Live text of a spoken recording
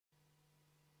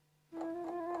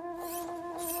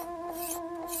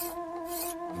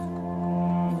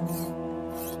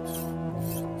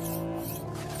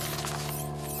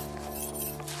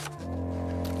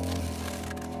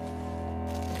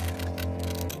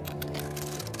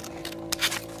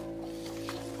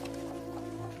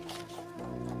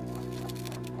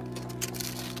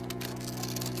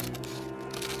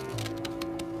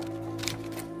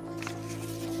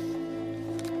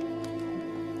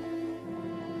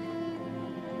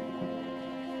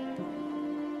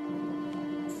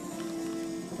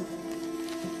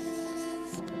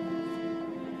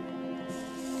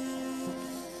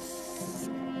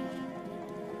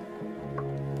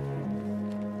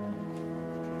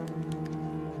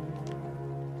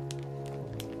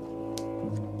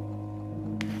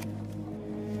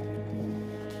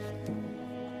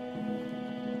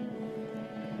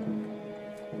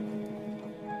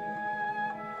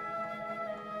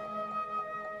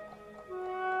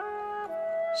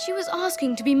She was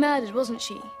asking to be murdered, wasn't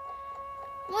she?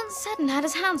 Once Seddon had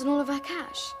his hands on all of her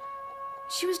cash.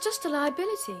 She was just a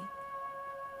liability.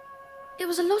 It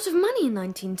was a lot of money in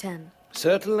 1910.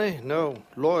 Certainly, no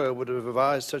lawyer would have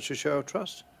advised such a show of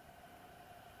trust.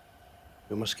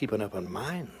 You must keep an open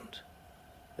mind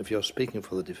if you're speaking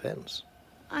for the defense.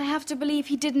 I have to believe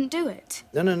he didn't do it.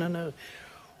 No.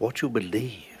 What you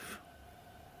believe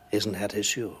isn't at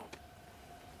issue.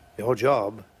 Your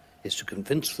job is to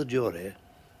convince the jury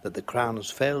that the Crown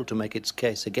has failed to make its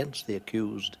case against the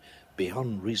accused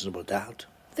beyond reasonable doubt.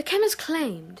 The chemist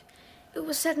claimed it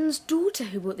was Seddon's daughter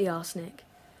who bought the arsenic.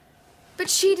 But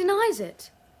she denies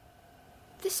it.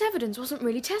 This evidence wasn't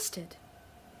really tested.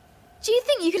 Do you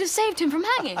think you could have saved him from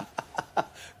hanging?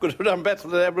 Could have done better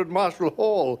than Edward Marshall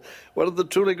Hall, one of the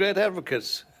truly great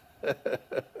advocates.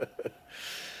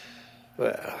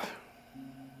 Well,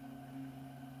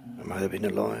 I might have been a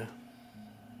lawyer.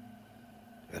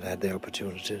 I'd had the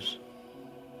opportunities.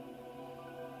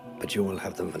 But you will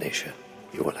have them, Venetia.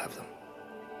 You will have them.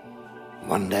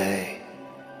 One day,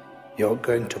 you're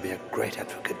going to be a great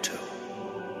advocate too.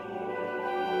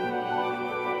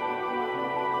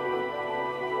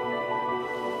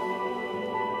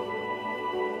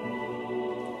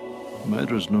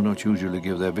 Murderers do not usually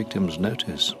give their victims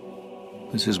notice.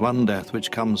 This is one death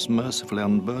which comes mercifully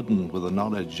unburdened with the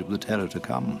knowledge of the terror to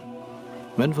come.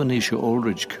 When Venetia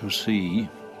Aldrich, QC,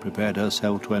 prepared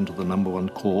herself to enter the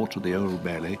 #1 court at the Old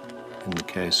Bailey in the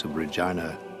case of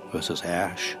Regina versus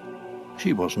Ash,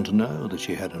 she wasn't to know that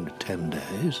she had only 10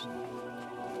 days,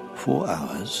 4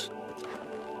 hours,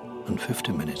 and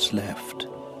 50 minutes left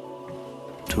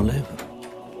to live.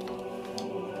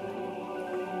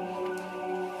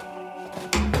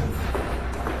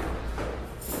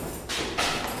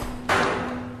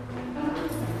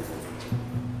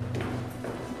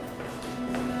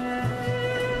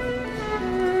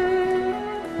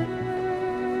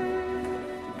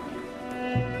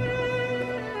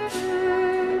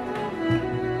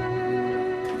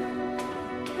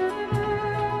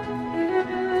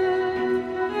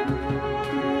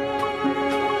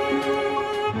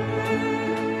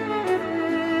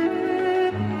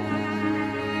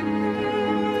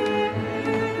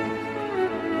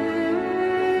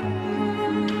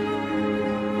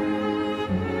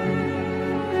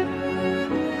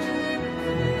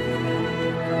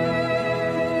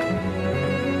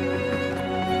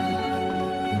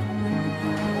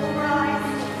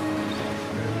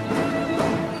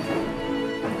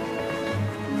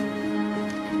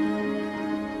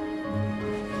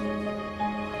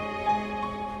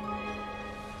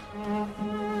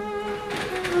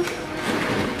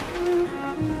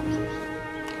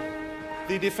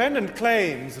 The defendant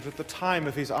claims that at the time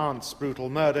of his aunt's brutal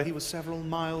murder, he was several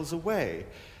miles away.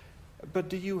 But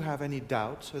do you have any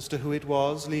doubt as to who it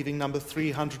was leaving number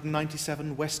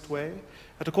 397 Westway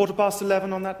at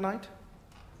 11:15 on that night?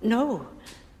 No,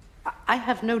 I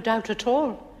have no doubt at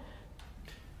all.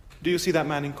 Do you see that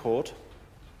man in court?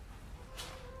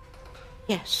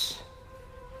 Yes.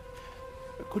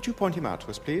 Could you point him out to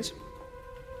us, please?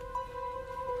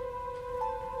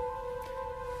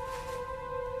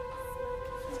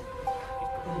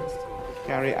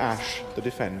 Gary Ash, the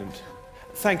defendant.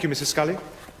 Thank you, Mrs. Scully.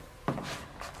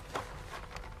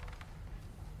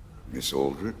 Miss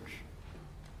Aldrich?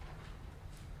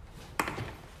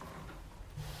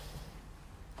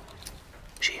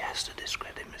 She has to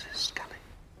discredit Mrs. Scully.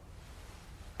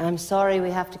 I'm sorry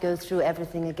we have to go through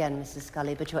everything again, Mrs.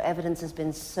 Scully, but your evidence has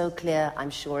been so clear,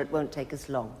 I'm sure it won't take us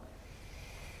long.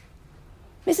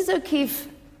 Mrs. O'Keefe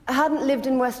hadn't lived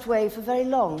in Westway for very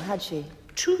long, had she?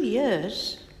 2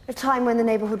 years? A time when the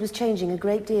neighborhood was changing a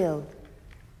great deal.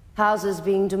 Houses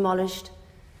being demolished,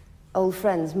 old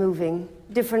friends moving,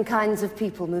 different kinds of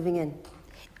people moving in.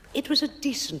 It was a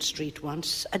decent street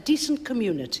once, a decent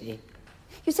community.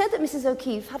 You said that Mrs.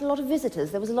 O'Keefe had a lot of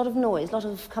visitors. There was a lot of noise, a lot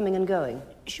of coming and going.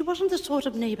 She wasn't the sort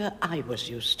of neighbour I was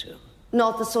used to.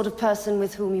 Not the sort of person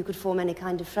with whom you could form any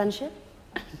kind of friendship?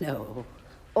 No.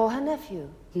 Or her nephew?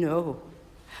 No.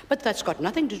 But that's got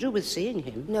nothing to do with seeing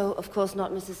him. No, of course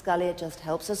not, Mrs. Scully. It just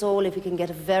helps us all if we can get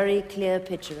a very clear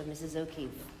picture of Mrs. O'Keefe.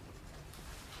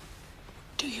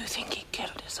 Do you think he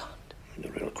killed his aunt?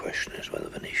 The real question is whether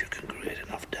Venetia can create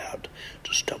enough doubt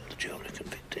to stop the jury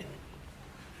convicting.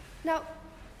 Now,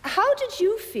 how did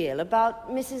you feel about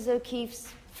Mrs.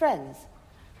 O'Keefe's friends?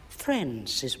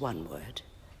 Friends is one word.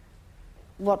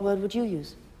 What word would you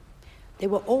use? They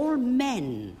were all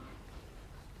men.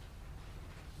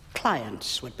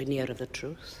 Clients would be nearer the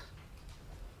truth.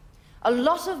 A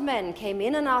lot of men came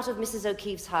in and out of Mrs.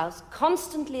 O'Keefe's house,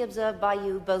 constantly observed by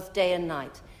you both day and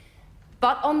night.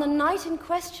 But on the night in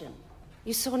question,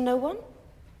 you saw no one?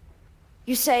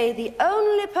 You say the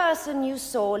only person you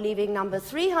saw leaving number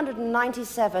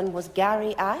 397 was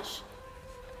Gary Ash?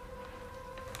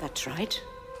 That's right.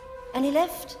 And he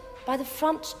left by the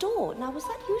front door. Now, was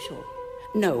that usual?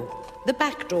 No, the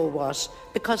back door was,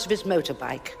 because of his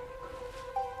motorbike.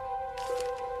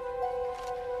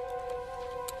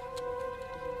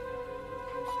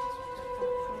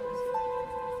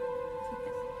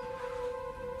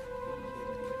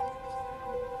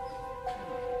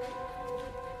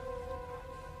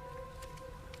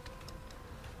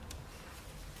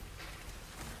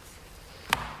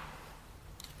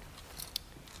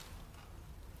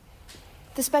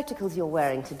 The spectacles you're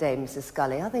wearing today, Mrs.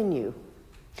 Scully, are they new?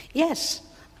 Yes,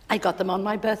 I got them on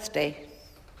my birthday.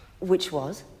 Which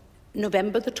was?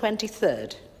 November the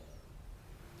 23rd.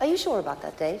 Are you sure about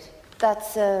that date?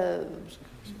 That's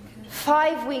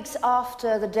 5 weeks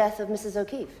after the death of Mrs.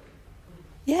 O'Keefe.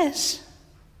 Yes.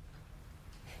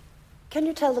 Can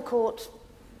you tell the court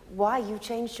why you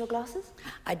changed your glasses?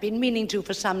 I'd been meaning to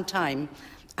for some time.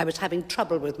 I was having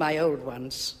trouble with my old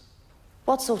ones.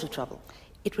 What sort of trouble?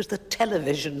 It was the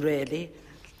television, really.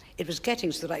 It was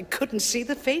getting so that I couldn't see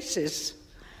the faces.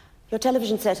 Your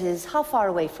television set is how far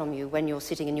away from you when you're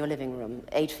sitting in your living room?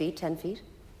 8 feet, 10 feet?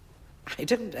 I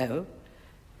don't know.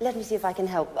 Let me see if I can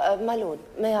help. My lord,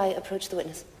 may I approach the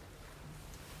witness?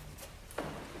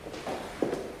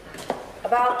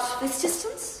 About this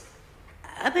distance?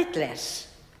 A bit less.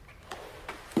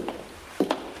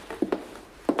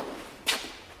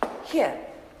 Here.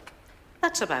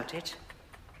 That's about it.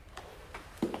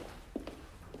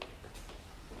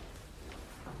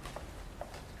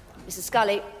 Mrs.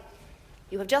 Scully,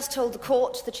 you have just told the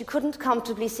court that you couldn't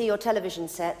comfortably see your television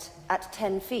set at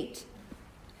 10 feet.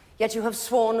 Yet you have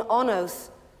sworn on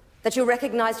oath that you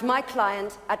recognized my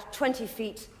client at 20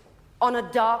 feet on a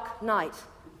dark night.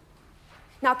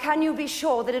 Now, can you be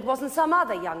sure that it wasn't some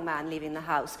other young man leaving the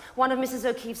house? One of Mrs.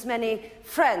 O'Keefe's many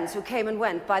friends who came and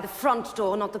went by the front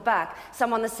door, not the back.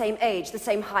 Someone the same age, the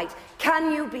same height.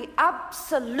 Can you be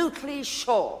absolutely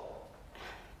sure?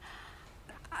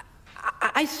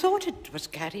 I thought it was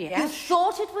Gary Ash. You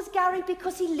thought it was Gary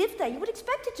because he lived there. You would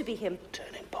expect it to be him.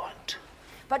 Turning point.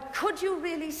 But could you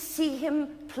really see him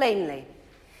plainly?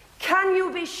 Can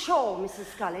you be sure, Mrs.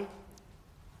 Scully?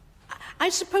 I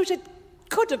suppose it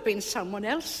could have been someone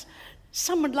else,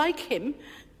 someone like him.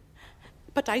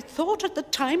 But I thought at the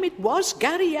time it was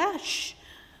Gary Ash.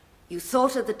 You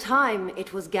thought at the time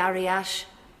it was Gary Ash,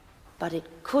 but it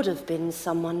could have been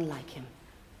someone like him.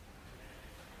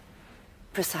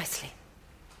 Precisely.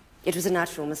 It was a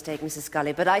natural mistake, Mrs.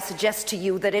 Scully, but I suggest to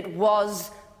you that it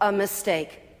was a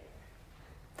mistake.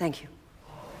 Thank you.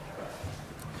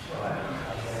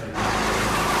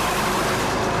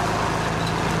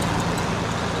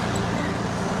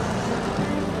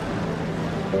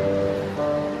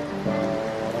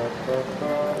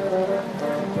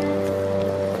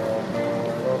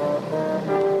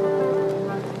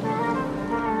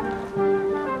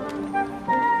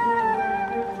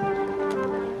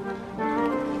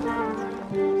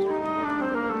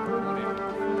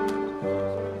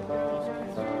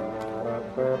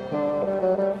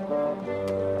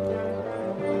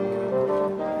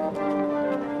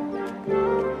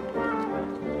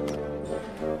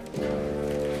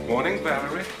 Morning,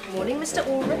 Valerie. Morning, Mr.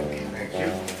 Ulrich. Thank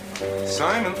you.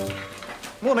 Simon.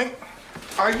 Morning.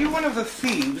 Are you one of the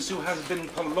thieves who has been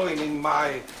purloining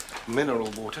my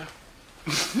mineral water?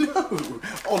 No.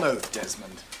 On oath,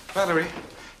 Desmond. Valerie,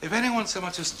 if anyone so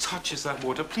much as touches that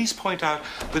water, please point out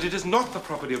that it is not the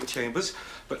property of Chambers,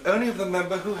 but only of the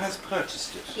member who has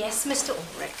purchased it. Yes, Mr.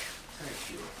 Ulrich.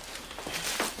 Thank you.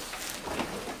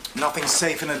 Nothing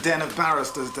safe in a den of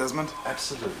barristers, Desmond.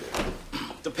 Absolutely.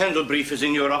 The Pendle brief is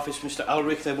in your office, Mr.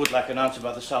 Ulrich. They would like an answer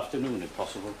by this afternoon, if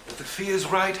possible. If the fee is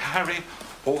right, Harry,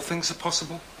 all things are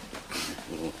possible.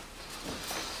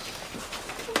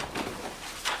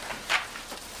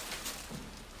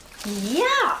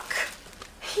 Yuck!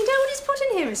 You know what he's put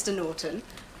in here, Mr. Norton?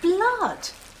 Blood.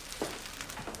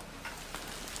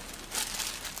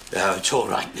 Oh, it's all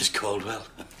right, Miss Caldwell.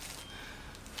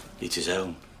 It's his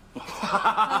own.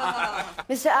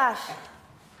 Mr. Ashe,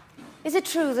 is it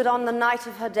true that on the night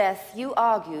of her death you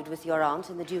argued with your aunt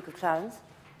and the Duke of Clarence?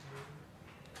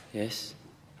 Yes.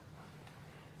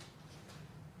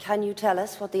 Can you tell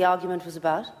us what the argument was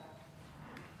about?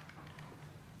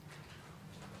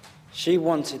 She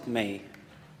wanted me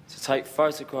to take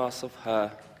photographs of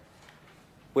her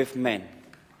with men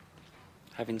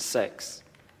having sex.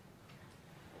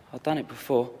 I'd done it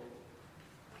before,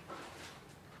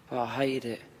 but I hated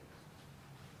it.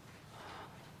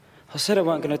 I said I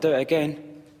weren't going to do it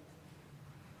again.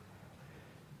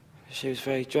 She was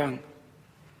very drunk,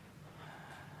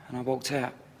 and I walked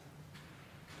out.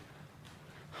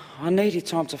 I needed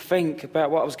time to think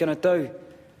about what I was going to do.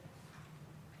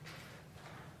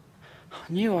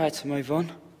 I knew I had to move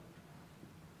on.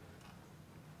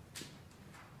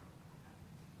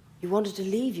 You wanted to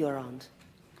leave your aunt?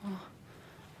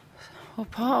 Well,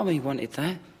 part of me wanted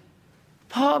that.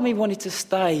 Part of me wanted to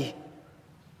stay.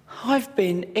 I've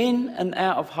been in and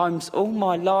out of homes all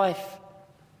my life.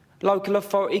 Local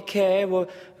authority care or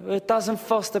a dozen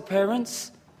foster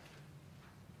parents.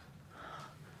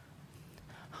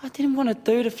 I didn't want to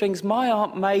do the things my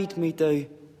aunt made me do.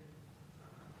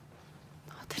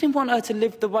 I didn't want her to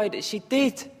live the way that she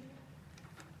did.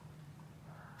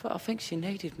 But I think she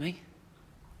needed me.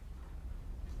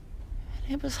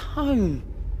 And it was home.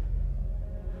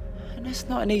 And that's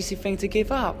not an easy thing to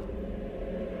give up.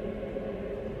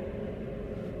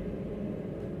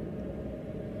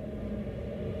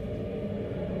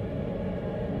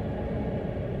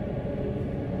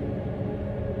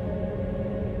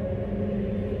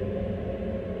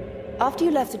 After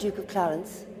you left the Duke of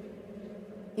Clarence,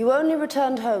 you only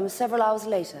returned home several hours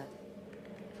later.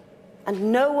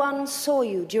 And no one saw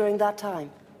you during that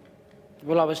time.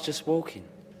 Well, I was just walking.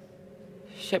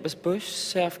 Shepherd's Bush,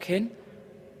 South Ken.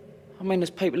 I mean,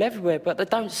 there's people everywhere, but they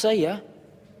don't see you.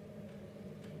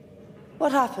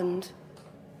 What happened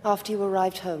after you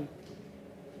arrived home?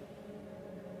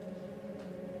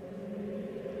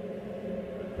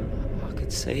 I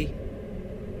could see.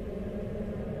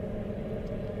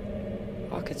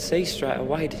 I could see straight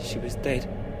away that she was dead.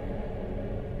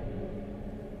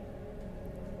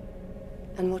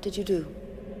 And what did you do?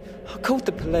 I called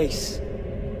the police.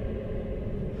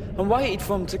 And waited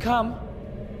for them to come.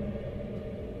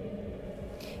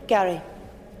 Gary,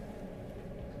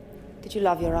 did you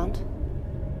love your aunt?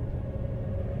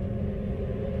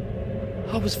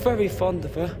 I was very fond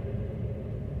of her.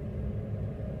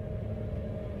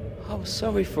 I was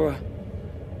sorry for her.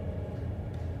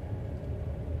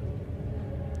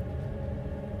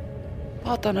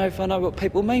 I don't know if I know what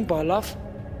people mean by love.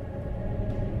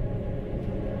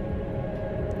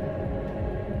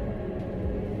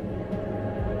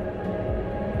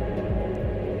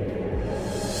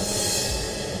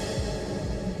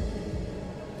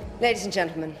 Ladies and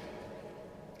gentlemen,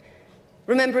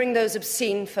 remembering those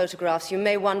obscene photographs, you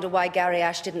may wonder why Gary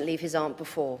Ashe didn't leave his aunt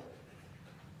before.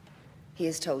 He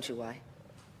has told you why.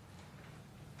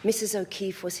 Mrs.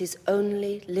 O'Keefe was his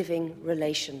only living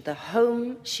relation. The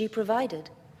home she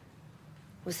provided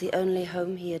was the only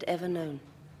home he had ever known.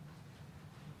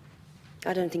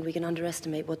 I don't think we can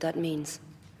underestimate what that means.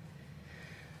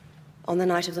 On the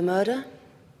night of the murder,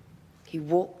 he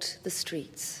walked the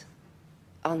streets,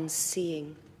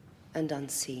 unseeing and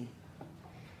unseen.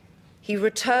 He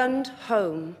returned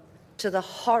home to the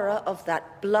horror of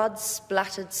that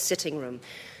blood-splattered sitting room.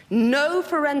 No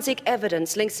forensic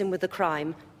evidence links him with the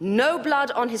crime. No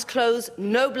blood on his clothes,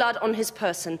 no blood on his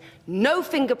person, no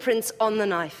fingerprints on the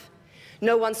knife.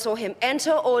 No one saw him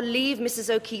enter or leave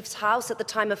Mrs. O'Keefe's house at the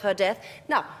time of her death.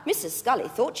 Now, Mrs. Scully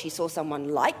thought she saw someone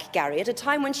like Gary at a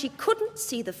time when she couldn't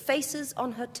see the faces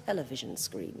on her television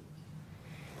screen.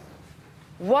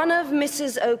 One of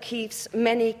Mrs. O'Keefe's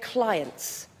many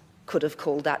clients could have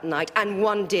called that night, and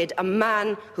one did, a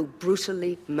man who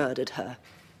brutally murdered her.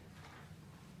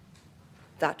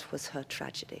 That was her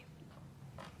tragedy.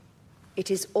 It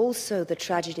is also the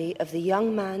tragedy of the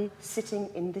young man sitting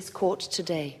in this court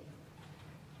today.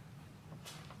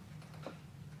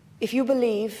 If you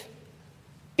believe,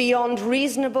 beyond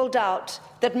reasonable doubt,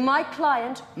 that my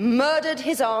client murdered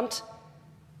his aunt,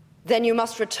 then you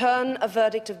must return a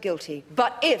verdict of guilty.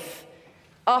 But if,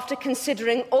 after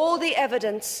considering all the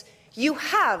evidence, you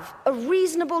have a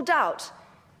reasonable doubt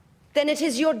then it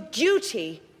is your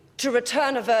duty to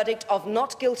return a verdict of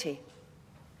not guilty.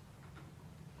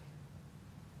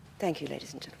 Thank you,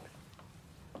 ladies and gentlemen.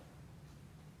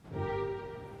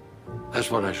 That's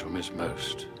what I shall miss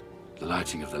most, the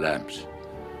lighting of the lamps.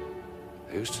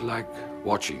 I used to like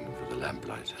watching for the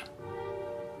lamplighter.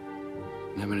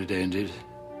 And then when it ended,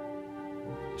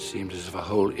 it seemed as if a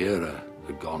whole era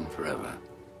had gone forever.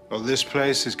 Well, this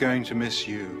place is going to miss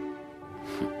you.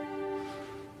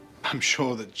 I'm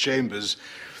sure that Chambers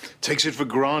takes it for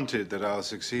granted that I'll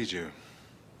succeed you.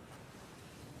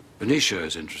 Venetia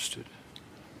is interested.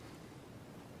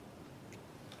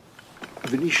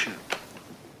 Venetia?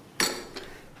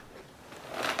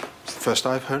 It's the first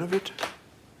I've heard of it.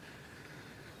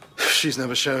 She's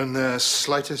never shown the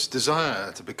slightest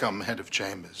desire to become head of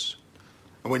Chambers.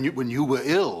 When you were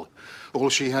ill, all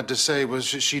she had to say was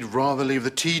she'd rather leave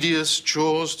the tedious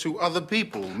chores to other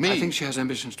people, me. I think she has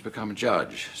ambitions to become a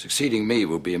judge. Succeeding me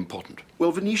will be important.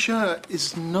 Well, Venetia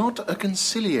is not a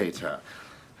conciliator.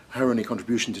 Her only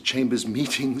contribution to Chambers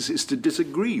meetings is to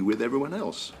disagree with everyone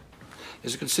else.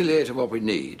 Is a conciliator what we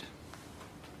need?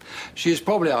 She is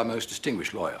probably our most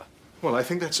distinguished lawyer. Well, I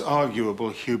think that's arguable,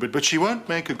 Hubert, but she won't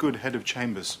make a good head of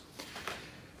Chambers.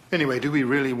 Anyway, do we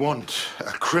really want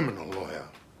a criminal lawyer?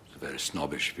 It's a very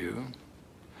snobbish view.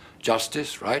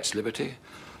 Justice, rights, liberty,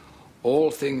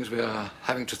 all things we are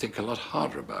having to think a lot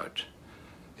harder about.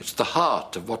 It's the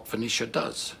heart of what Venetia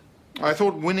does. I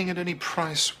thought winning at any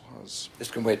price was.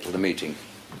 This can wait till the meeting.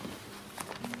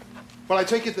 Well, I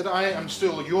take it that I am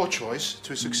still your choice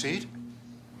to succeed?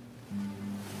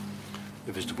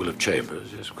 If it's the will of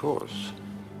Chambers, yes, of course.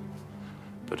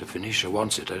 But if Venetia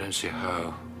wants it, I don't see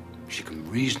how she can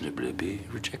reasonably be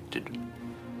rejected.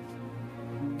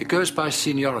 It goes by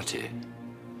seniority.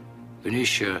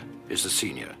 Venetia is the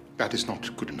senior. That is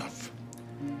not good enough.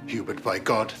 Hubert, by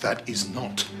God, that is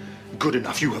not good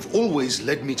enough. You have always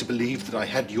led me to believe that I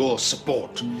had your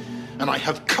support, and I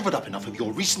have covered up enough of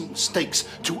your recent mistakes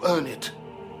to earn it.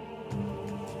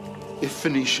 If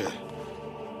Venetia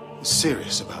is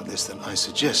serious about this, then I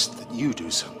suggest that you do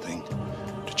something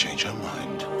to change her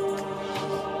mind.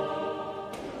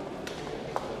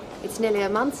 It's nearly a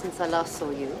month since I last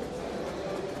saw you.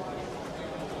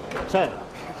 So,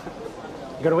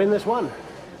 you gonna win this one?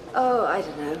 Oh, I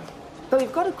don't know. But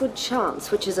we've got a good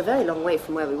chance, which is a very long way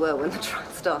from where we were when the trial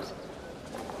started.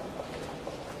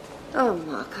 Oh,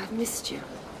 Mark, I've missed you.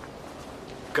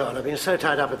 God, I've been so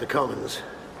tied up at the Commons.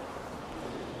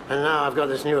 And now I've got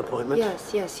this new appointment.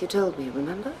 Yes, yes, you told me,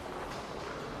 remember?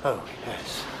 Oh,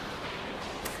 yes.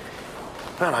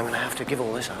 Well, I'm going to have to give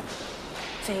all this up.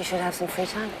 So you should have some free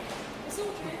time.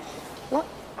 What?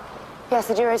 Yes,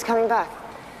 the jury's coming back.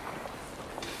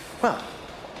 Well,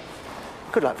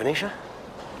 good luck, Venetia.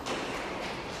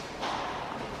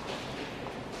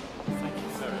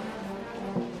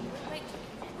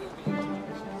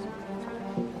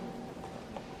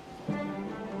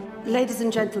 Ladies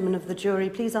and gentlemen of the jury,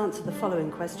 please answer the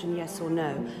following question, yes or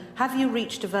no. Have you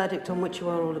reached a verdict on which you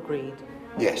are all agreed?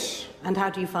 Yes. And how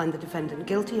do you find the defendant,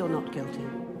 guilty or not guilty?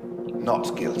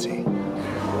 Not guilty.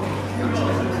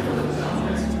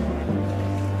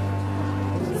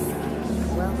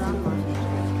 Well done, Mark.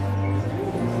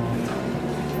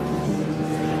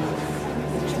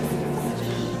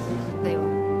 There you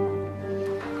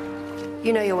are.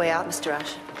 You know your way out, Mr.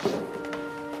 Ash.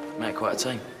 Mate, quite a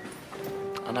team.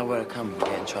 I know where I come and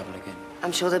get in trouble again.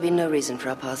 I'm sure there'll be no reason for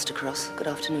our paths to cross. Good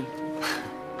afternoon.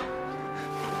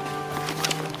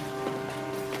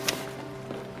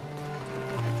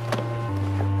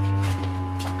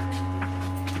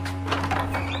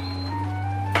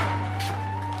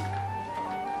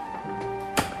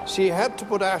 She had to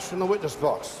put Ash in the witness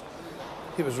box.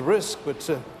 He was a risk, but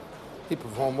he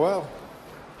performed well.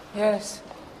 Yes.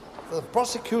 The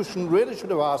prosecution really should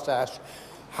have asked Ash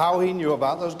how he knew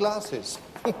about those glasses.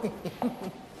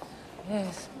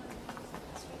 Yes.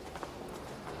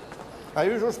 Our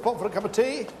usual spot for a cup of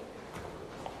tea?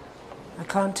 I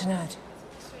can't tonight.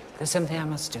 There's something I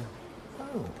must do.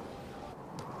 Oh.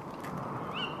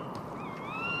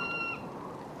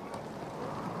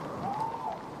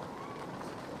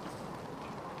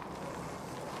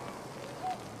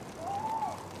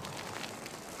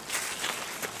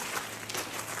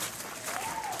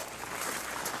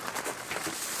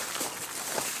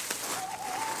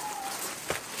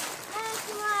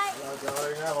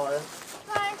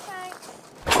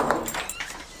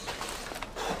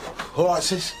 All right,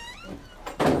 sis.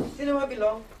 Dinner won't be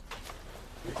long.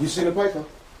 You seen the paper?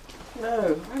 No,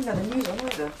 I haven't had the news on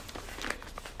either.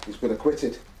 He's been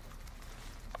acquitted.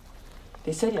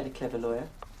 They said he had a clever lawyer.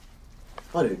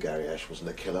 I knew Gary Ash wasn't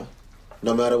a killer,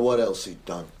 no matter what else he'd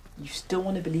done. You still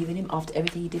want to believe in him after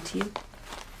everything he did to you?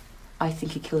 I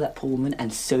think he killed that poor woman,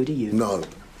 and so do you. No.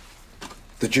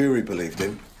 The jury believed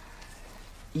him.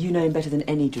 You know him better than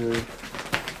any jury.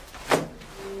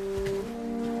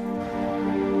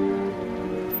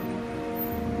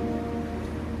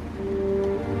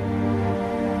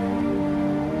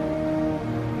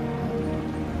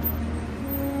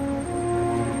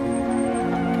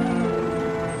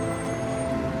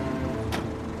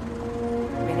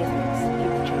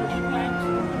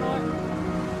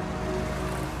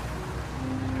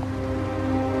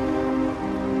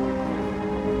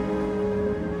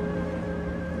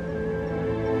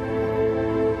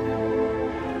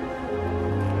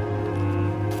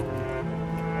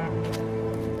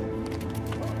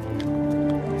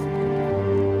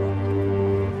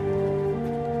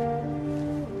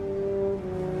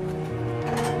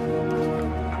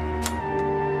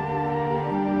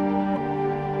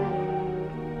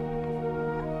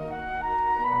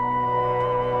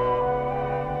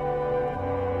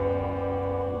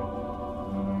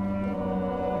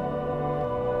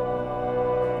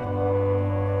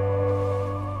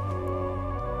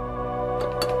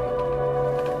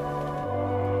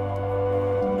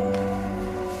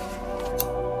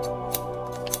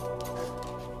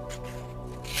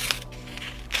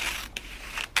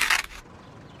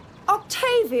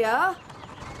 Octavia?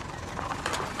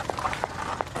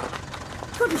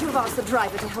 Couldn't you have asked the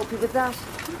driver to help you with that?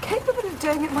 I'm capable of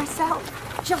doing it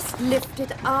myself. Just lift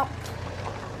it up.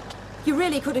 You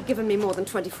really could have given me more than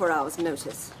 24 hours'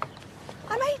 notice.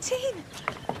 I'm 18.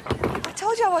 I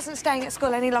told you I wasn't staying at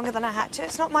school any longer than I had to.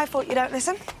 It's not my fault you don't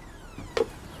listen.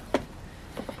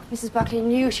 Mrs. Buckley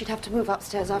knew she'd have to move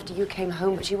upstairs after you came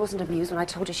home, but she wasn't amused when I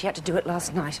told her she had to do it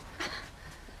last night.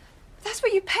 That's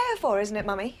what you pay her for, isn't it,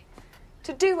 Mummy?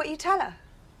 To do what you tell her.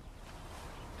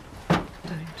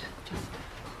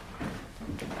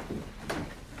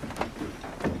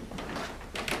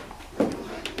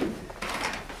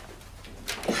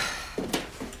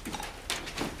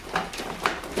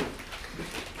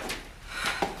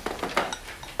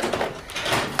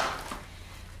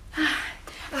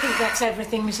 That's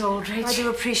everything, Miss Aldridge. I do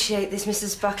appreciate this,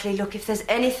 Mrs. Buckley. Look, if there's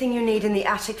anything you need in the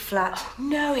attic flat... Oh,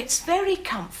 no, it's very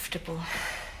comfortable.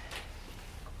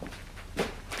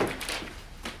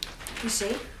 You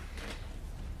see?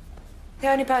 The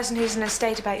only person who's in a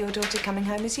state about your daughter coming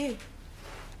home is you.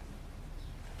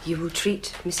 You will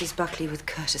treat Mrs. Buckley with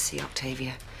courtesy,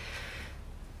 Octavia.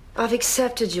 I've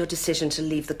accepted your decision to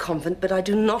leave the convent, but I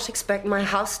do not expect my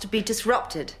house to be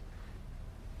disrupted.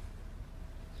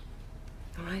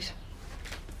 All right?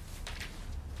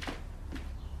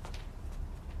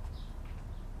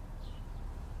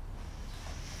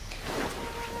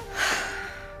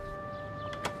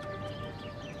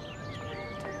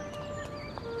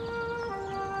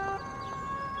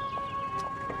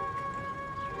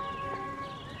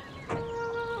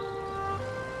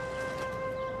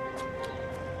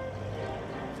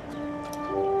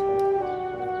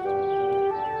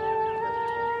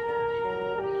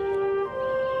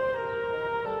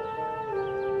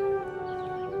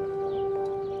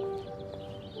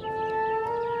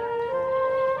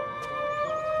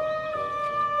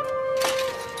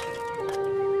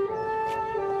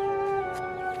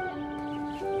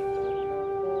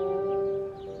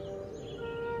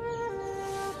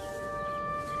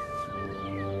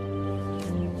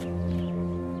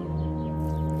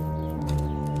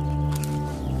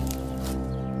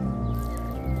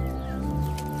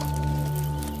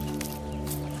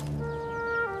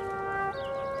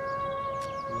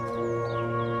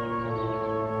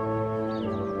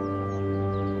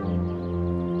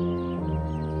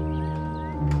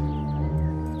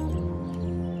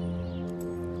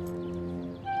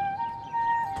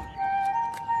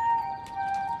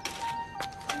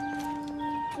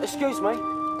 Excuse me.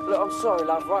 Look, I'm sorry,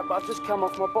 love, right, but I've just come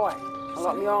off my bike. I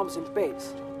like my arms in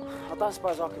bits. I don't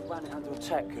suppose I could run it under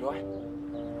attack, could I?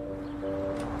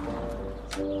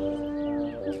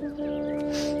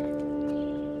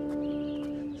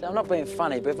 See, I'm not being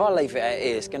funny, but if I leave it out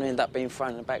here, it's going to end up being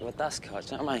thrown in the back of a dust cart,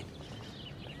 do you know what I mean?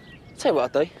 Tell you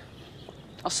what I'll do.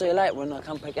 I'll see you later when I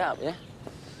come pick it up, yeah?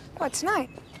 What, tonight?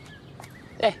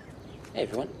 Yeah,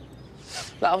 if you want.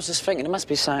 Look, I was just thinking, there must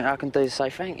be something I can do to say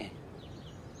thank you.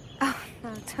 Oh, no,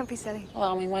 don't be silly.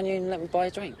 Well, I mean, why don't you let me buy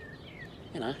a drink?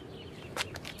 You know,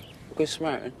 good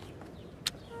Samaritan.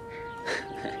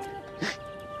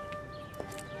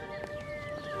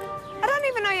 I don't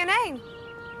even know your name.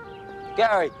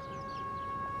 Gary.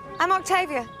 I'm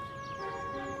Octavia.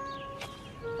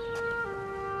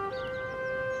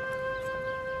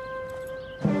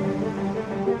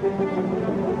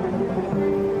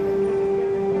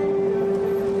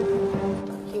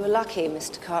 unlucky,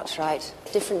 Mr. Cartwright.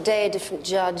 Different day, different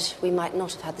judge. We might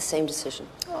not have had the same decision.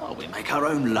 Oh, we make our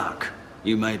own luck.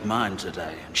 You made mine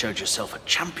today and showed yourself a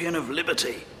champion of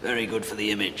liberty. Very good for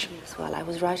the image. Yes, well, I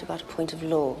was right about a point of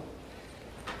law.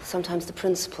 Sometimes the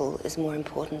principle is more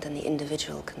important than the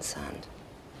individual concerned.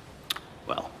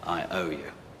 Well, I owe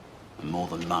you. More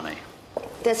than money.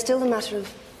 There's still the matter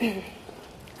of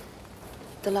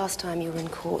the last time you were in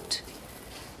court,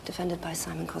 defended by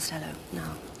Simon Costello.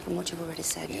 Now, from what you've already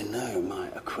said... You know my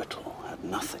acquittal had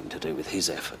nothing to do with his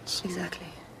efforts. Exactly.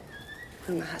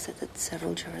 Rumour has it that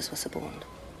several jurors were suborned.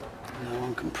 No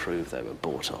one can prove they were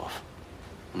bought off.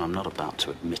 And I'm not about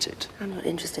to admit it. I'm not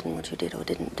interested in what you did or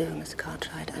didn't do, Mr.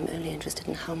 Cartwright. I'm only interested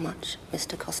in how much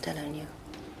Mr. Costello knew.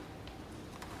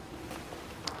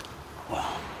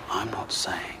 Well, I'm not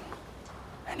saying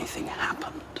anything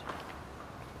happened.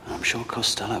 And I'm sure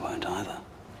Costello won't either,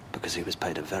 because he was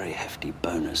paid a very hefty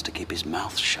bonus to keep his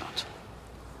mouth shut.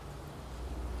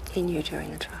 He knew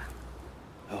during the trial.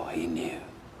 Oh, he knew.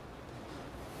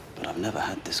 But I've never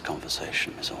had this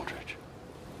conversation, Miss Aldridge.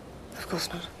 Of course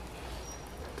not.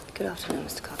 Good afternoon,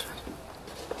 Mr. Cartwright.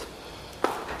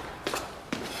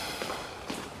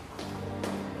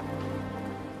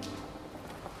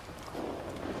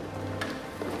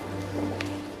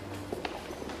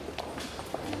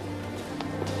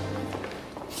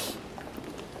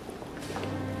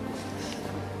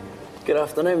 Good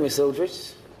afternoon, Miss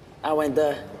Aldridge. I went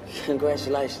there.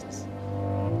 Congratulations.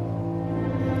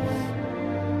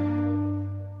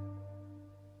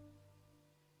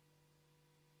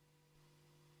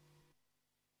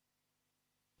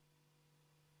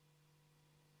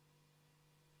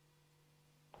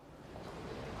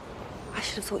 I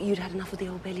should have thought you'd had enough of the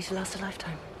Old Bailey to last a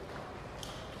lifetime.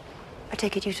 I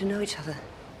take it you two know each other.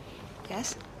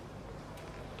 Yes.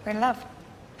 We're in love.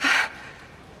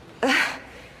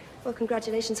 Well,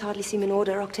 congratulations hardly seem in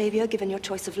order, Octavia, given your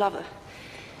choice of lover.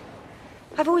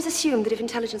 I've always assumed that if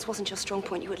intelligence wasn't your strong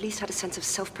point, you at least had a sense of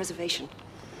self-preservation.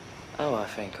 Oh, I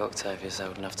think Octavia's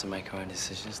old enough to make her own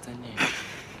decisions, don't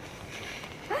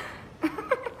you?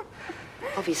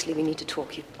 Obviously, we need to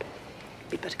talk. You'd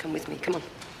better come with me. Come on.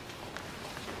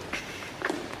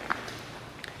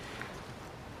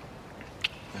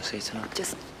 You'll see tonight.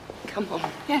 Just come on.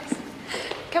 Yes.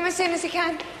 Come as soon as you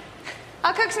can.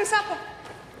 I'll cook some supper.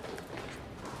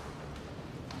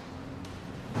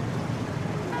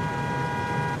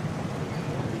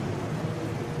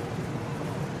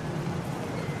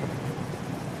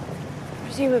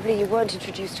 Presumably you weren't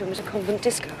introduced to him at a convent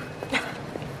disco.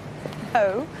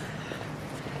 No.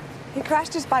 He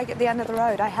crashed his bike at the end of the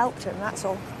road. I helped him, that's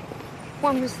all.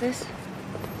 When was this?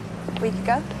 A week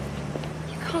ago.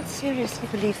 You can't seriously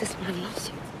believe this man loves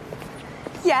you.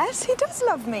 Yes, he does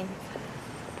love me.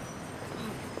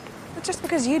 But just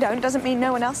because you don't doesn't mean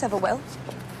no one else ever will.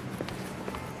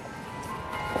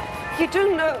 You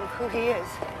do know who he is.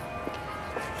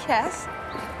 Yes.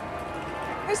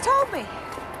 Who's told me?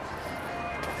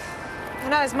 I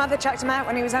know his mother chucked him out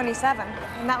when he was only 7,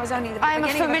 and that was only the beginning. I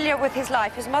am familiar with his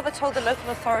life. His mother told the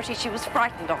local authority she was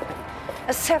frightened of him.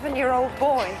 A 7-year-old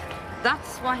boy.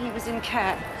 That's why he was in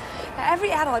care. Now,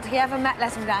 every adult he ever met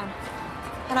let him down.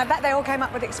 And I bet they all came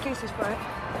up with excuses for it.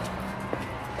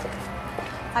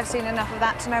 I've seen enough of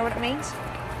that to know what it means.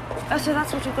 Oh, so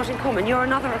that's what you've got in common. You're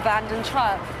another abandoned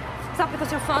child. Is that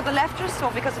because your father left us, or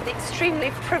because of the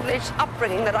extremely privileged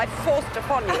upbringing that I forced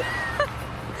upon you?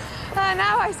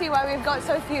 Now I see why we've got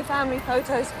so few family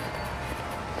photos.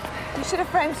 You should have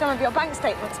framed some of your bank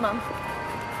statements, Mum.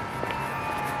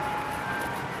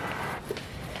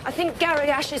 I think Gary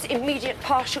Ash's immediate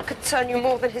past should concern you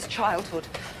more than his childhood.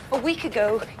 A week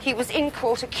ago, he was in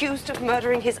court accused of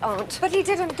murdering his aunt. But he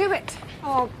didn't do it.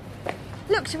 Oh,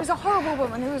 look, she was a horrible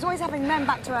woman who was always having men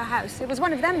back to her house. It was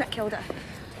one of them that killed her.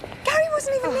 Gary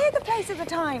wasn't even near the place at the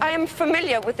time. I am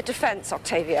familiar with the defense,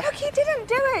 Octavia. Look, he didn't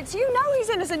do it. You know he's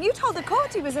innocent. You told the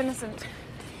court he was innocent.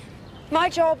 My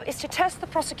job is to test the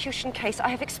prosecution case. I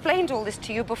have explained all this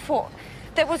to you before.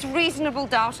 There was reasonable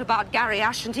doubt about Gary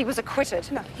Ash, and he was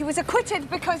acquitted. No, he was acquitted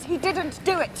because he didn't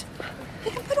do it. He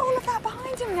can put all of that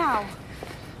behind him now.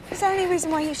 Is there any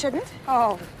reason why he shouldn't?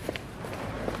 Oh.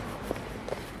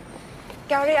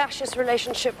 Gary Ash's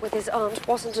relationship with his aunt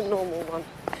wasn't a normal one.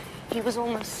 He was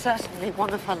almost certainly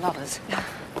one of her lovers.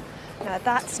 No,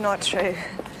 that's not true.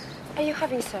 Are you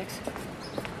having sex?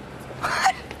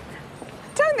 I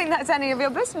don't think that's any of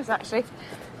your business, actually.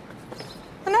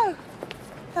 No.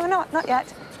 No, we're not. Not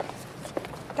yet.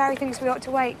 Gary thinks we ought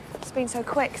to wait. It's been so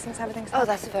quick since everything's happened.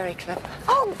 Oh, that's very clever.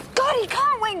 Oh, God, he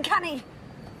can't win, can he?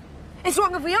 It's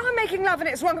wrong if we are making love and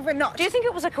it's wrong if we're not. Do you think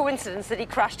it was a coincidence that he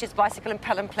crashed his bicycle in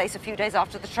Pelham Place a few days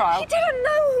after the trial? He didn't know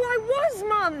who I was,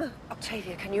 Mum.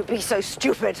 Octavia, can you be so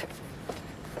stupid?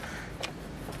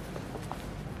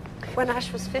 When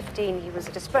Ash was 15, he was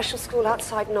at a special school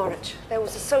outside Norwich. There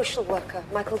was a social worker,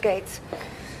 Michael Gates.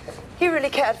 He really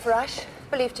cared for Ash,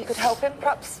 believed he could help him,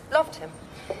 perhaps loved him.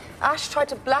 Ash tried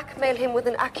to blackmail him with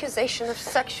an accusation of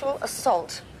sexual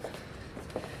assault.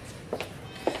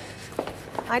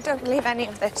 I don't believe any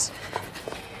of this.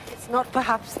 It's not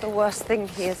perhaps the worst thing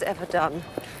he has ever done,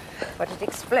 but it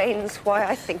explains why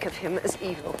I think of him as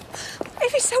evil.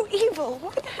 If he's so evil,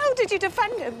 why the hell did you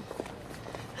defend him?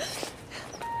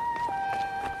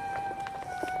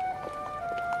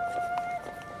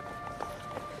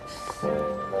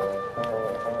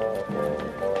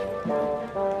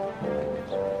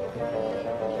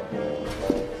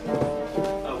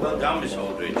 Well done, Miss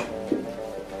Aldridge.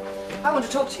 I want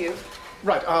to talk to you.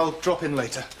 Right, I'll drop in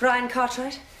later. Brian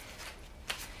Cartwright.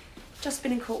 Just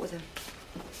been in court with him.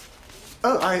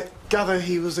 Oh, I gather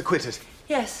he was acquitted.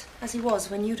 Yes, as he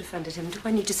was when you defended him. Do I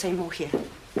need to say more here?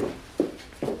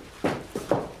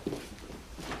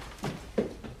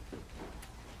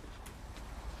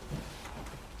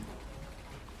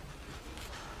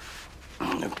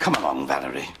 Come along,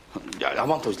 Valerie. I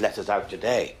want those letters out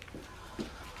today.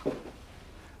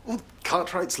 Well,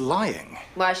 Cartwright's lying.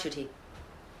 Why should he?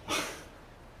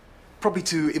 Probably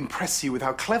to impress you with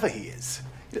how clever he is.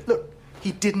 Look,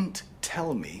 he didn't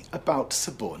tell me about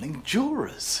suborning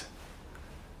jurors.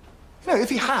 No,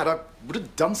 if he had, I would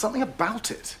have done something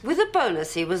about it. With the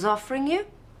bonus he was offering you?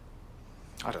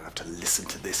 I don't have to listen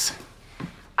to this.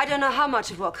 I don't know how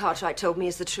much of what Cartwright told me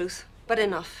is the truth, but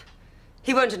enough.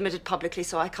 He won't admit it publicly,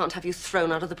 so I can't have you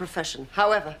thrown out of the profession.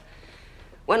 However,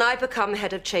 when I become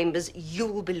head of chambers, you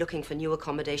will be looking for new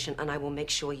accommodation, and I will make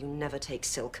sure you never take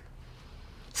silk.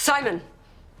 Simon,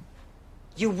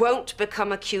 you won't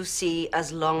become a QC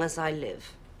as long as I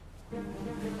live.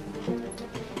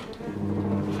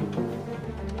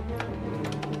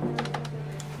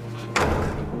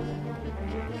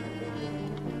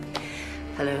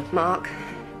 Hello, Mark.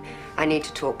 I need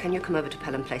to talk. Can you come over to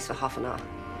Pelham Place for half an hour?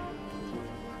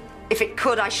 If it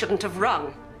could, I shouldn't have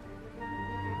rung.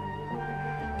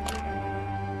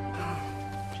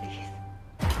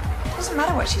 It doesn't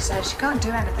matter what she says. She can't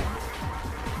do anything.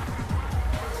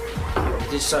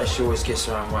 You did say she always gets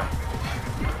her own way.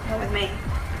 Not with me.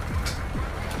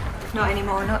 Not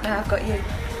anymore. Not now I've got you.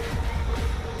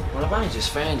 Well, I've only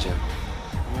just found you.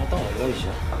 I don't want to lose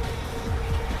you.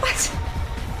 What?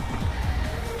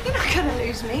 You're not going to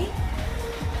lose me.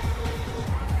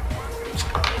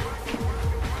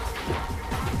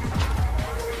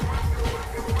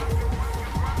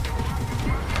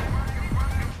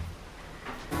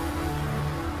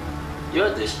 You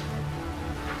heard this?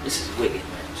 This is wicked,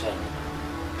 man. I'm telling you.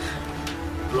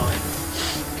 Blind.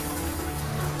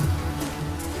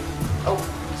 Oh,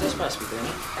 is that supposed to be doing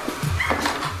it?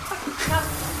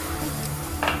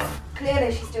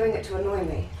 Clearly, she's doing it to annoy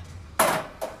me.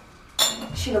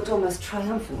 She looked almost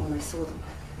triumphant when I saw them.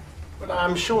 But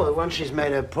I'm sure that once she's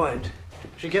made her point,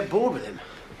 she'll get bored with him.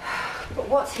 But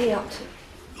what's he up to?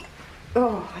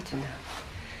 Oh, I don't know.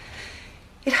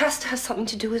 It has to have something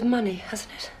to do with money,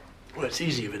 hasn't it? Well, it's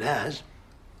easy if it has.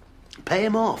 Pay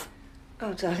him off.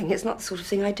 Oh, darling, it's not the sort of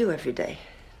thing I do every day.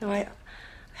 No, I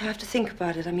have to think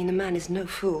about it. I mean, the man is no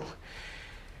fool.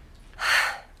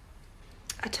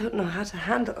 I don't know how to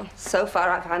handle. So far,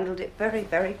 I've handled it very,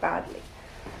 very badly.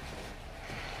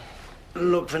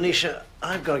 Look, Venetia,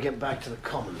 I've got to get back to the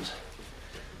Commons.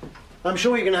 I'm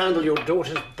sure you can handle your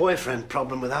daughter's boyfriend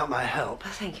problem without my help. Oh,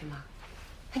 thank you, Mark.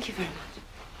 Thank you very much.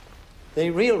 The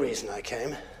real reason I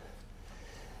came,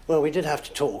 well, we did have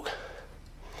to talk.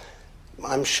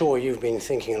 I'm sure you've been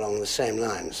thinking along the same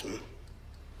lines.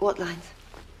 What lines?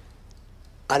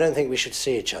 I don't think we should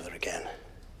see each other again.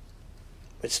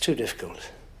 It's too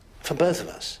difficult. For both of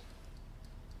us.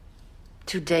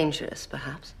 Too dangerous,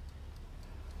 perhaps?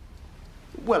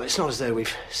 Well, it's not as though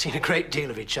we've seen a great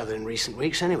deal of each other in recent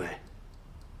weeks, anyway.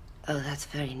 Oh, that's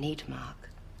very neat, Mark.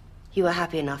 You were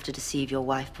happy enough to deceive your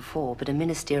wife before, but a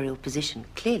ministerial position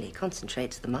clearly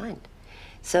concentrates the mind.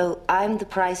 So I'm the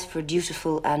price for a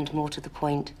dutiful and, more to the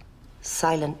point,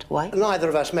 silent wife? Neither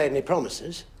of us made any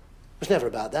promises. It was never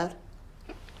about that.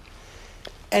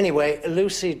 Anyway,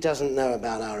 Lucy doesn't know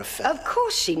about our affair. Of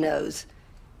course she knows.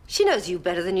 She knows you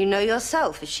better than you know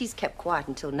yourself. If she's kept quiet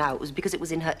until now, it was because it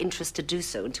was in her interest to do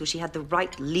so until she had the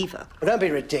right lever. Well, don't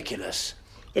be ridiculous.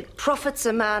 It profits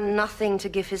a man nothing to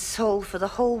give his soul for the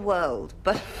whole world,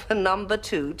 but for number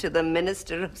 2 to the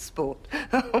Minister of Sport.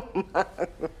 Oh, my,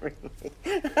 really.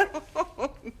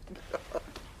 Oh, God.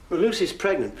 Well, Lucy's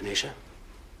pregnant, Venetia.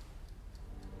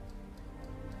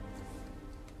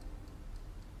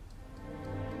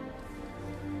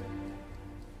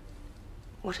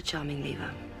 What a charming lever.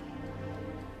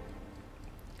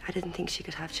 I didn't think she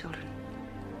could have children.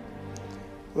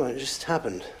 Well, it just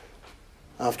happened.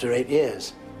 After 8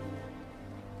 years.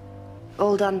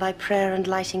 All done by prayer and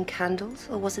lighting candles,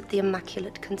 or was it the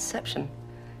Immaculate Conception?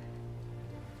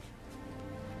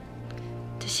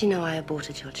 Does she know I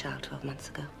aborted your child 12 months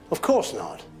ago? Of course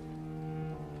not.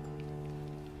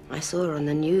 I saw her on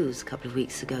the news a couple of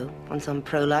weeks ago, on some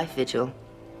pro-life vigil.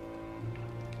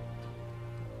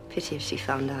 Pity if she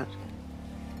found out.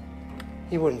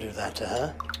 You wouldn't do that to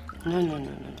her. No.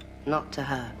 Not to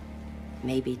her.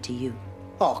 Maybe to you.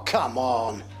 Oh, come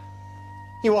on.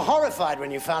 You were horrified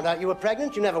when you found out you were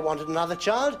pregnant. You never wanted another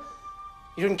child.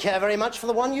 You didn't care very much for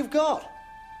the one you've got.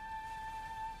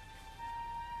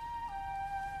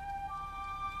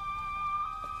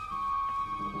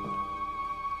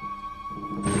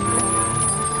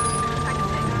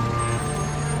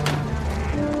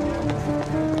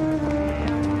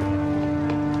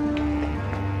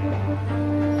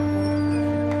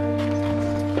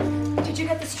 Did you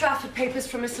get the Stratford papers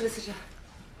from a solicitor?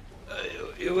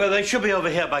 Well, they should be over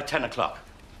here by 10 o'clock.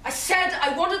 I said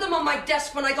I wanted them on my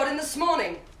desk when I got in this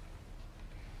morning.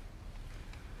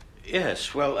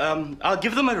 Yes, well, I'll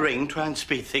give them a ring, try and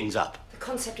speed things up. The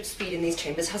concept of speed in these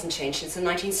chambers hasn't changed since the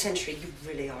 19th century. You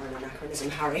really are an anachronism,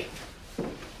 Harry.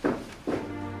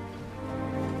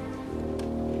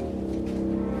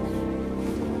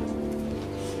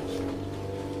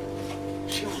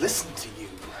 She'll listen to you.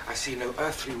 I see no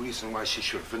earthly reason why she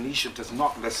should. Venetia does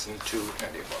not listen to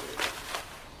anybody.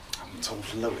 I haven't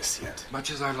told Lois yet.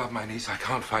 Much as I love my niece, I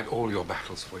can't fight all your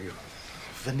battles for you.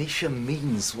 Venetia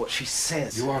means what she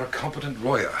says. You are a competent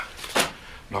lawyer,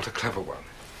 not a clever one.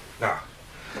 Now,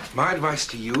 my advice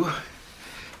to you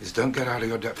is don't get out of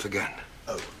your depth again.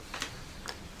 Oh.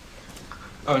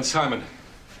 Oh, and Simon,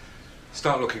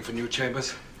 start looking for new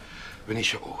chambers.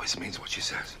 Venetia always means what she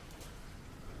says.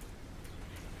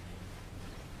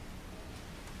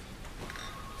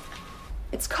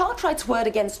 It's Cartwright's word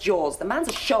against yours. The man's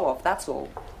a show-off, that's all.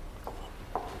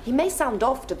 He may sound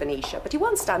off to Venetia, but he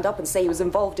won't stand up and say he was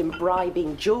involved in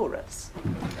bribing jurors.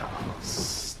 Oh,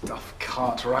 stuff,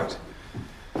 Cartwright.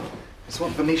 It's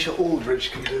what Venetia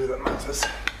Aldridge can do that matters.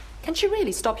 Can she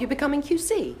really stop you becoming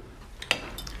QC?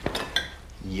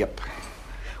 Yep.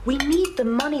 We need the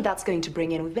money that's going to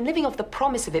bring in. We've been living off the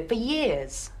promise of it for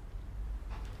years.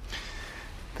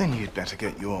 Then you'd better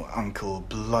get your Uncle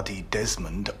Bloody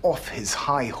Desmond off his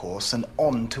high horse and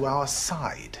on to our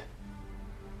side.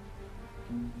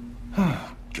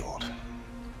 Oh, God.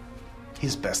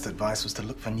 His best advice was to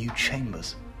look for new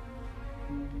chambers.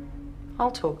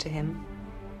 I'll talk to him.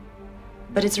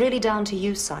 But it's really down to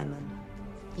you, Simon.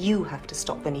 You have to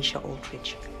stop Venetia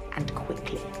Aldridge, and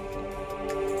quickly.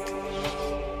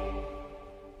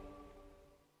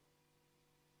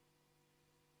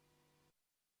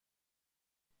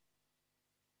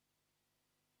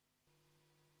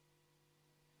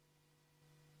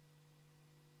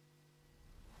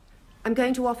 I'm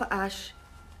going to offer Ash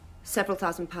several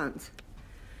 £1,000s.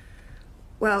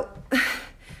 Well,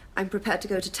 I'm prepared to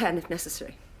go to 10 if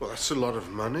necessary. Well, that's a lot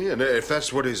of money, and if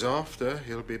that's what he's after,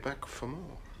 he'll be back for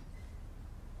more.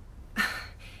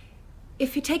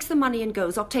 If he takes the money and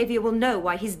goes, Octavia will know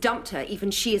why he's dumped her. Even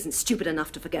she isn't stupid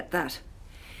enough to forget that.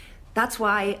 That's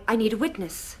why I need a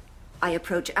witness. I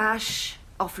approach Ash,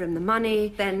 offer him the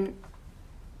money, then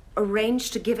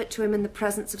arrange to give it to him in the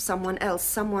presence of someone else,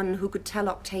 someone who could tell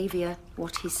Octavia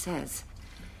what he says.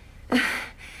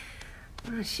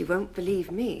 Well, she won't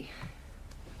believe me.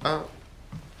 Are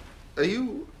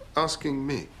you asking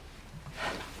me?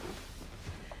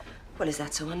 Well, is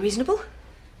that so unreasonable?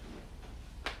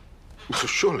 Well,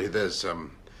 surely there's,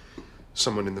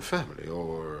 someone in the family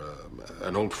or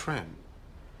an old friend.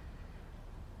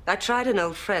 I tried an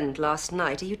old friend last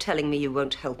night. Are you telling me you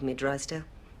won't help me, Drysdale?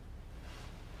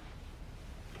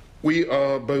 We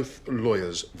are both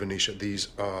lawyers, Venetia. These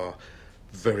are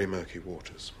very murky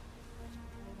waters.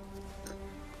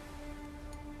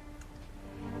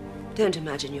 Don't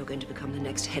imagine you're going to become the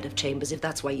next head of chambers if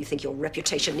that's why you think your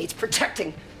reputation needs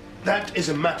protecting. That is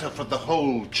a matter for the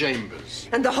whole chambers.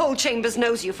 And the whole chambers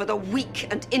knows you for the weak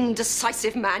and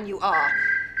indecisive man you are.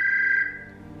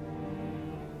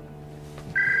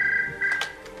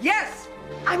 Yes!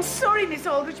 I'm sorry, Miss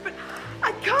Aldridge, but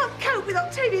I can't cope with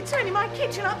Octavia turning my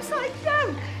kitchen upside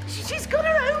down. She's got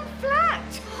her own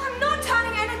flat. I'm not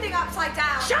turning anything upside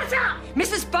down. Shut up!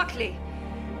 Mrs. Buckley,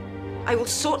 I will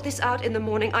sort this out in the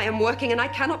morning. I am working and I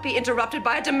cannot be interrupted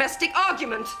by a domestic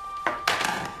argument.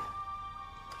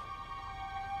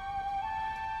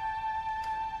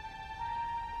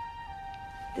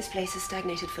 This place has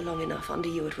stagnated for long enough. Under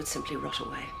you, it would simply rot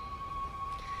away.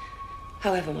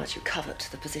 However much you covet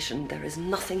the position, there is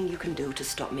nothing you can do to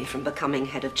stop me from becoming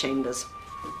head of chambers.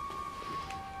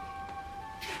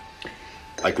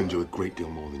 I can do a great deal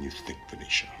more than you think,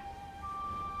 Venetia.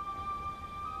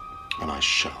 And I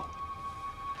shall.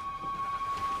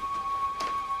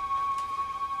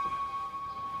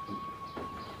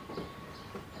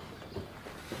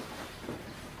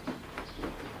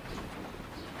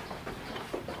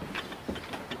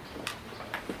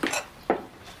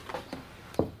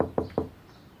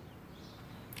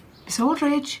 Miss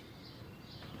Aldridge.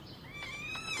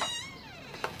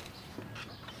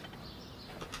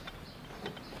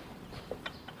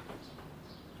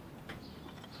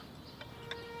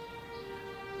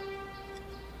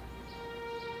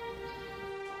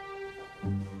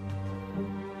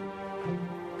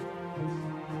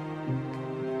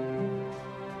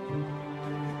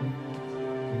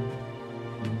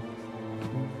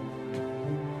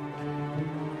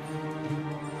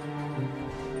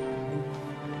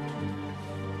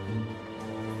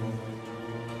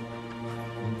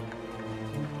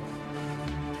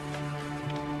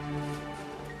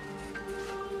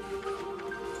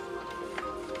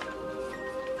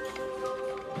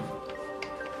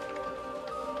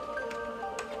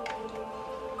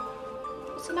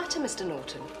 What's the matter, Mr.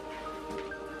 Norton?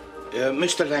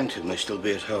 Mr. Langton may still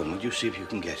be at home. Would you see if you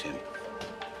can get him?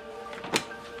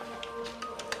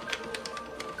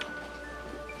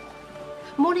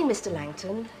 Morning, Mr.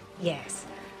 Langton. Yes.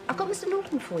 I've got Mr.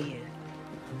 Norton for you.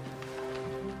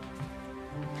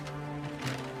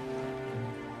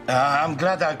 I'm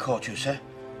glad I caught you, sir.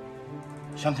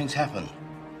 Something's happened.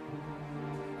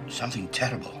 Something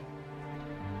terrible.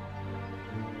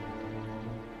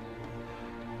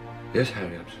 Yes,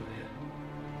 Harry, I'm still here.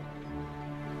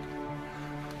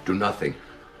 Do nothing.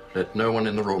 Let no one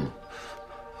in the room.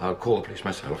 I'll call the police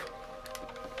myself.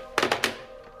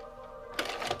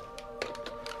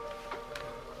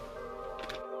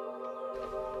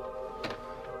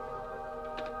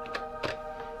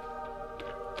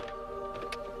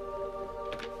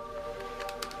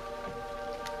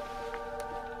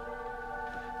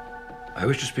 I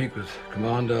wish to speak with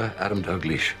Commander Adam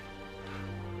Dalgleish.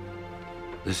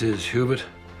 This is Hubert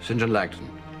St. John Langton.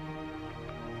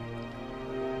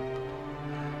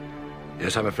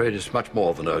 Yes, I'm afraid it's much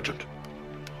more than urgent.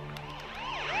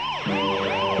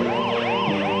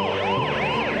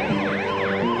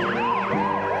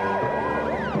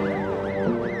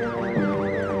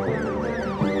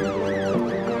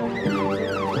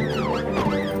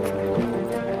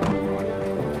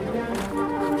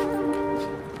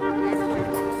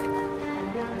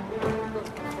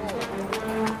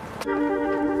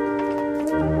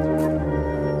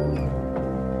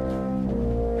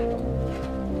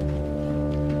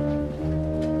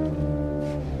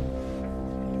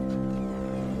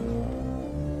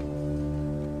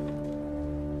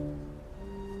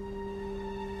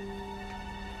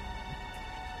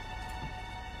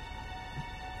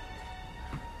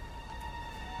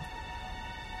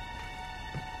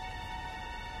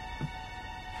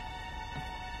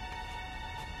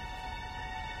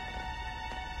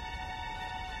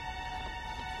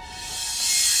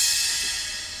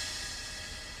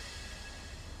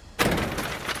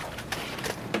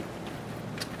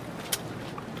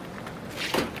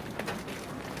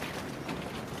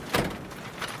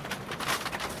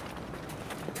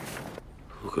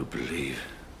 Who could believe?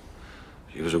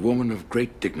 She was a woman of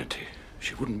great dignity.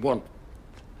 She wouldn't want...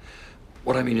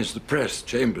 What I mean is the press,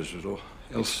 Chambers, or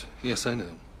else... Yes, I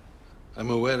know. I'm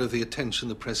aware of the attention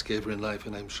the press gave her in life,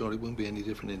 and I'm sure it won't be any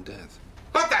different in death.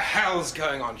 What the hell's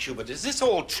going on, Hubert? Is this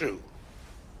all true?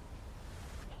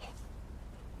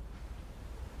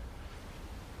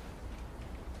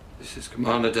 This is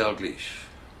Commander Dalgleish,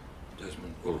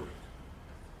 Desmond Ulrich.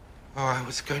 Oh, I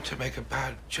was going to make a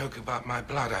bad joke about my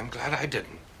blood. I'm glad I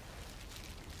didn't.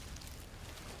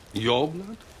 Your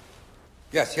blood?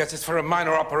 Yes, it's for a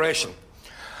minor operation.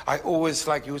 I always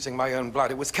like using my own blood.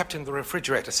 It was kept in the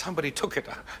refrigerator. Somebody took it.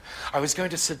 I was going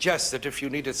to suggest that if you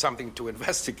needed something to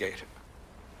investigate.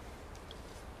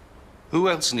 Who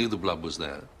else knew the blood was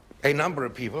there? A number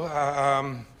of people.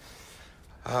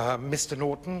 Mr.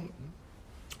 Norton,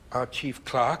 our chief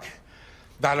clerk,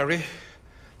 Valerie,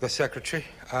 the secretary,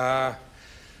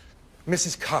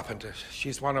 Mrs. Carpenter.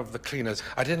 She's one of the cleaners.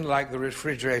 I didn't like the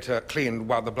refrigerator cleaned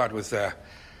while the blood was there.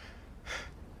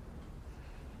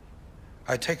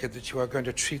 I take it that you are going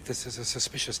to treat this as a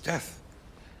suspicious death.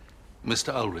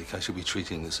 Mr. Ulrich, I shall be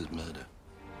treating this as murder.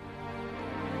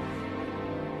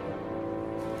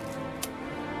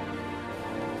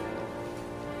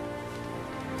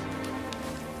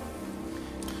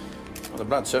 the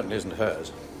blood certainly isn't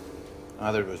hers.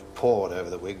 Either it was poured over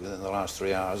the wig within the last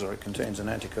 3 hours, or it contains an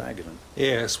anticoagulant.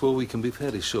 Yes, well, we can be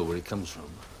fairly sure where it comes from.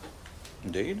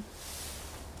 Indeed?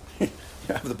 You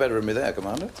have the better of me there,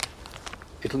 Commander.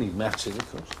 It'll need matching,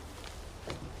 of course.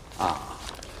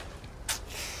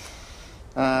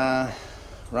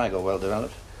 Rigel well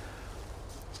developed.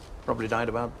 Probably died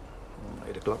about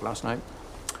 8 o'clock last night.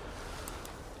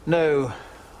 No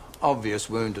obvious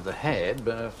wound to the head,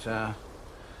 but I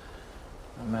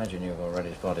imagine you've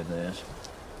already spotted this.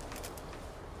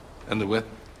 And the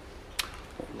weapon?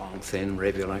 Long, thin,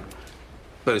 rapier-like.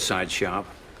 Both sides sharp.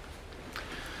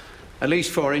 At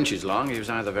least 4 inches long. He was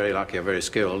either very lucky or very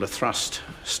skilled. A thrust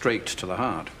straight to the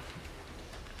heart.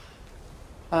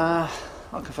 I'll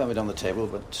confirm it on the table,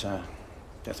 but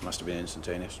death must have been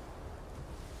instantaneous.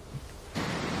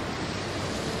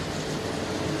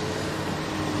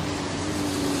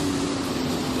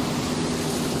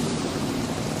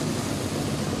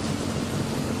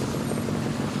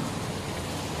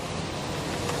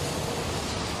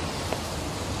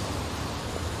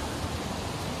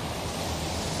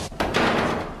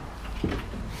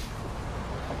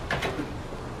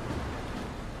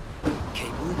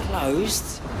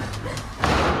 Closed.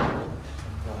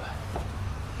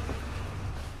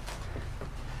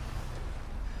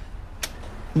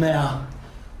 Now,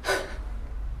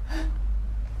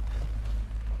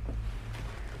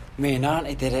 me and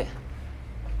Auntie did it.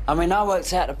 I mean, I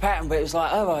worked out the pattern, but it was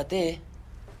like her idea.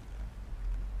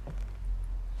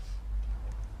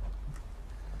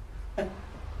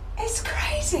 It's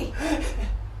crazy.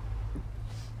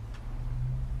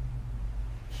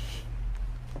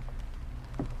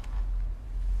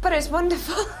 But it's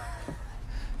wonderful.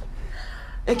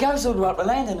 It goes all the way up the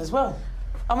landing as well.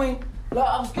 I mean, like,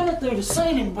 I was gonna do the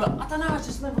ceiling, but I don't know, I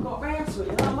just never got around to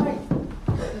it, you know what I mean?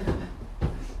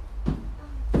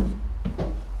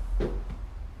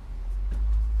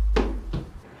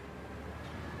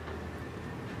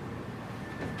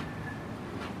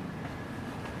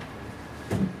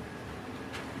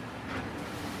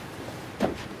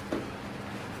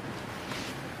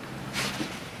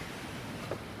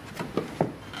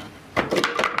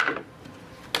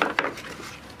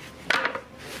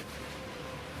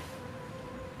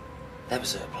 That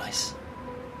was her place.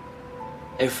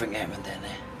 Everything happened down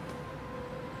there.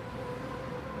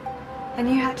 And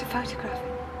you had to photograph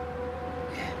it?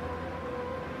 Yeah.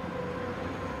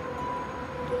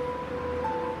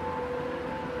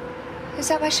 Is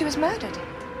that why she was murdered?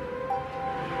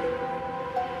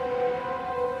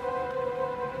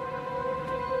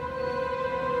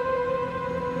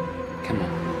 Come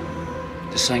on.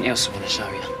 There's something else I want to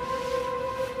show you.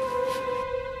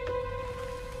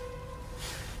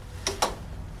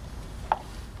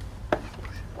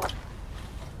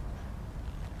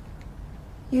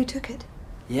 You took it?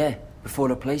 Yeah, before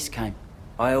the police came.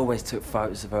 I always took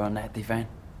photos of her on that divan.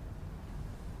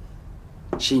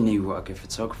 She knew what a good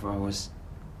photographer I was.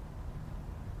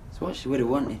 It's what she would have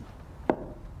wanted.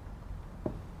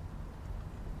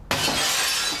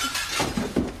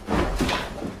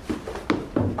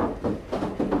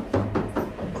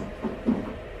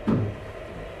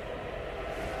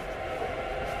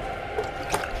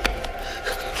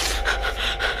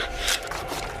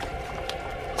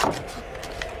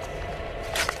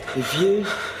 If you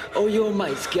or your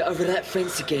mates get over that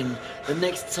fence again, the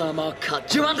next time I'll cut.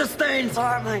 Do you understand? All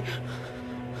right, mate.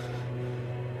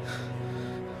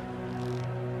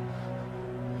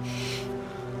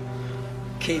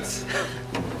 Kids,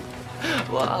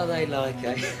 what are they like,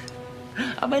 eh?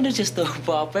 I mean, they're just all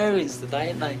barbarians today,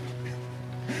 ain't they?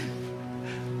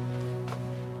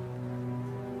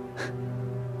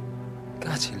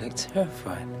 God, you look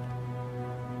terrified.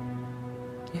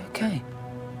 You okay?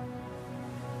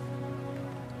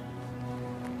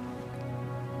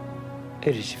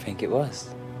 Who did you think it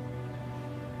was?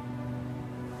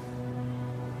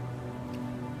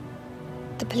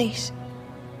 The police.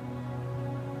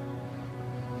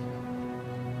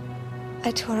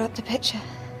 I tore up the picture.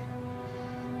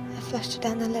 I flushed it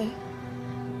down the loo.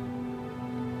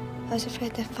 I was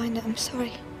afraid they'd find it. I'm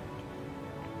sorry.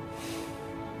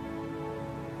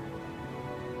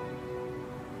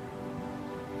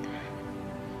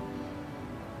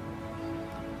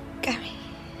 Gary,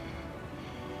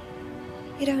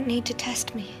 you don't need to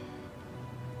test me.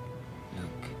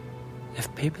 Look,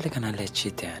 if people are gonna let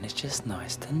you down, it's just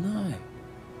nice to know.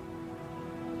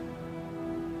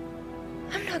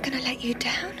 I'm not gonna let you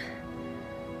down.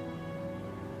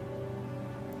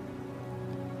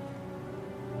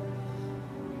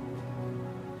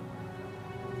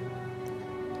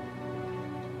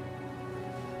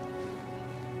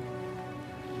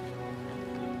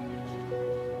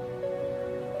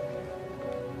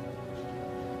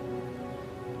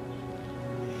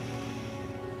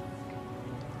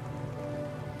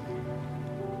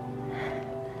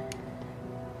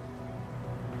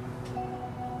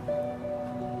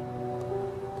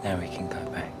 he can go.